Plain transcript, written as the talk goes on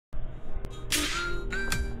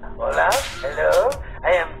Hola, hello,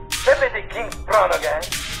 I am Pepe the King Prawn again.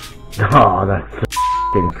 Oh, that's so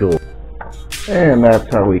f***ing cool. And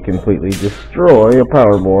that's how we completely destroy a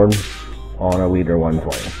power board on a Leader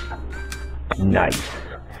 120. Nice.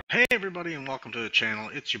 Hey everybody, and welcome to the channel.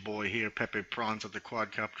 It's your boy here, Pepe Prawns of the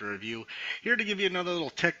Quadcopter Review, here to give you another little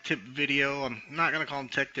tech tip video. I'm not going to call them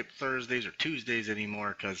Tech Tip Thursdays or Tuesdays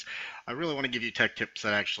anymore, because I really want to give you tech tips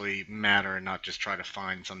that actually matter and not just try to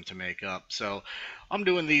find some to make up. So I'm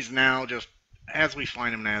doing these now just as we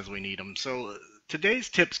find them and as we need them. So today's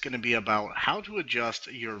tip's going to be about how to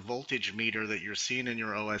adjust your voltage meter that you're seeing in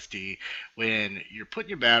your OSD when you're putting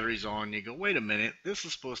your batteries on. You go, wait a minute, this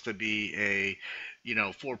is supposed to be a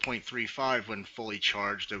 4.35 when fully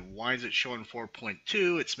charged, and why is it showing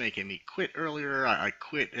 4.2? It's making me quit earlier. I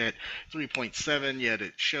quit at 3.7, yet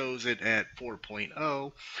it shows it at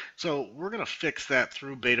 4.0. So we're going to fix that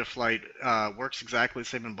through Betaflight. Works exactly the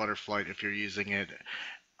same in Butterflight if you're using it.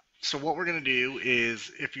 So what we're going to do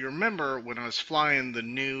is, if you remember when I was flying the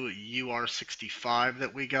new UR65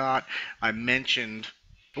 that we got, I mentioned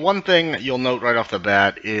one thing you'll note right off the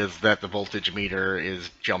bat is that the voltage meter is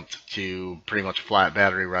jumped to pretty much flat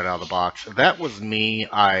battery right out of the box. That was me.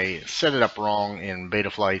 I set it up wrong in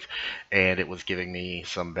Betaflight and it was giving me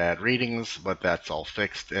some bad readings, but that's all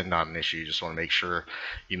fixed and not an issue. You just want to make sure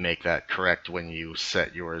you make that correct when you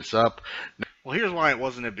set yours up. Well, here's why it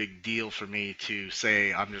wasn't a big deal for me to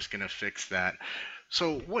say I'm just going to fix that.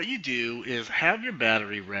 So what you do is have your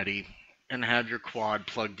battery ready and have your quad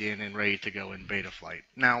plugged in and ready to go in Betaflight.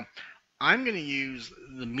 Now, I'm going to use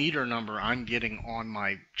the meter number I'm getting on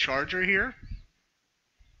my charger here.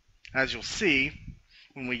 As you'll see,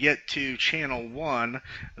 when we get to channel 1,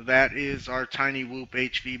 that is our Tiny Whoop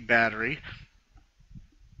HV battery.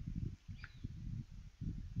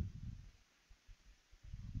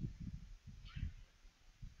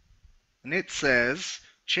 And it says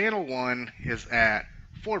channel 1 is at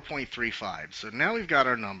 4.35. So now we've got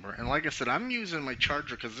our number. And like I said, I'm using my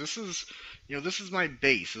charger because this is, this is my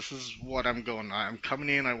base. This is what I'm going. I'm coming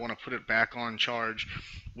in. I want to put it back on charge.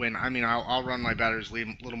 When I'll run my batteries a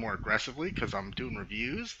little more aggressively because I'm doing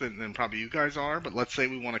reviews than probably you guys are. But let's say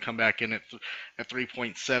we want to come back in at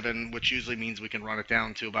 3.7, which usually means we can run it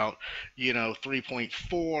down to about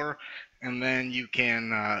 3.4, and then you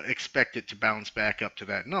can expect it to bounce back up to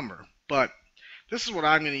that number. But this is what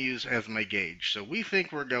I'm going to use as my gauge. So we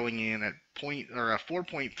think we're going in at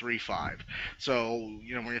 4.35. So,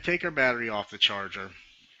 we're going to take our battery off the charger.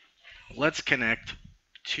 Let's connect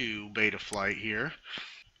to Betaflight here.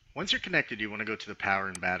 Once you're connected, you want to go to the Power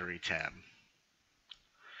and Battery tab.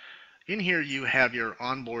 In here you have your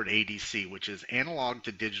onboard ADC, which is analog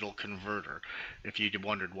to digital converter, if you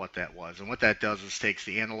wondered what that was. And what that does is takes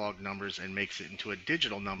the analog numbers and makes it into a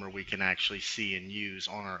digital number we can actually see and use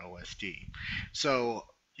on our OSD. So,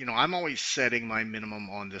 I'm always setting my minimum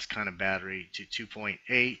on this kind of battery to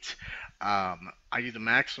 2.8. I do the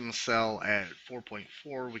maximum cell at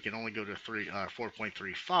 4.4. We can only go to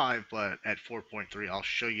 4.35, but at 4.3 I'll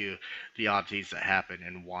show you the oddities that happen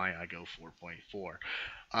and why I go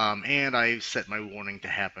 4.4. And I set my warning to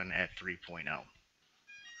happen at 3.0.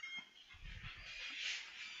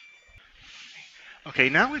 Okay,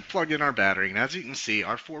 now we've plugged in our battery, and as you can see,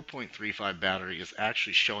 our 4.35 battery is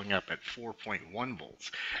actually showing up at 4.1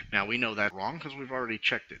 volts. Now, we know that's wrong because we've already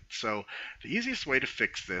checked it. So, the easiest way to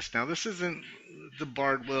fix this, now this isn't the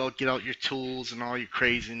Bard will get out your tools and all your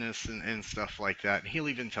craziness and stuff like that. And he'll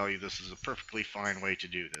even tell you this is a perfectly fine way to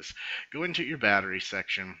do this. Go into your battery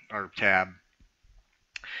section, or tab,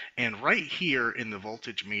 and right here in the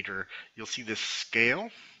voltage meter, you'll see this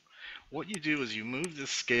scale. What you do is you move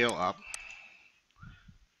this scale up,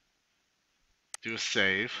 do a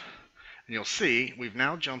save, and you'll see we've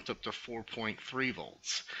now jumped up to 4.3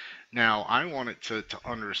 volts. Now I want it to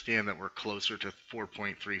understand that we're closer to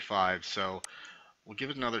 4.35, so we'll give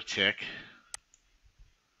it another tick.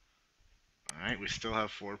 Alright, we still have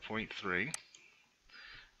 4.3.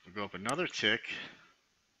 We'll go up another tick,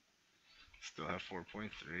 still have 4.3.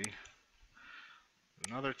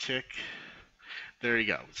 Another tick. There you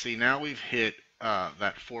go. See, now we've hit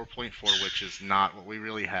that 4.4, which is not what we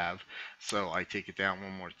really have. So I take it down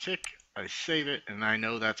one more tick, I save it, and I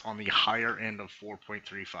know that's on the higher end of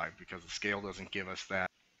 4.35 because the scale doesn't give us that.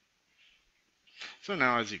 So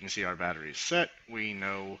now, as you can see, our battery is set. We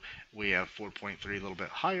know we have 4.3 a little bit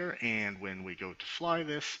higher, and when we go to fly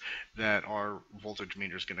this, that our voltage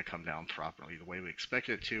meter is going to come down properly the way we expect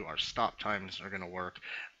it to. Our stop times are going to work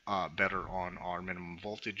better on our minimum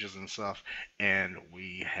voltages and stuff, and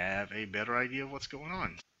we have a better idea of what's going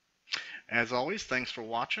on. As always, thanks for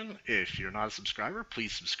watching. If you're not a subscriber,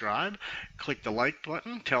 please subscribe. Click the like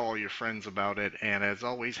button, tell all your friends about it, and as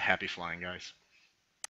always, happy flying, guys.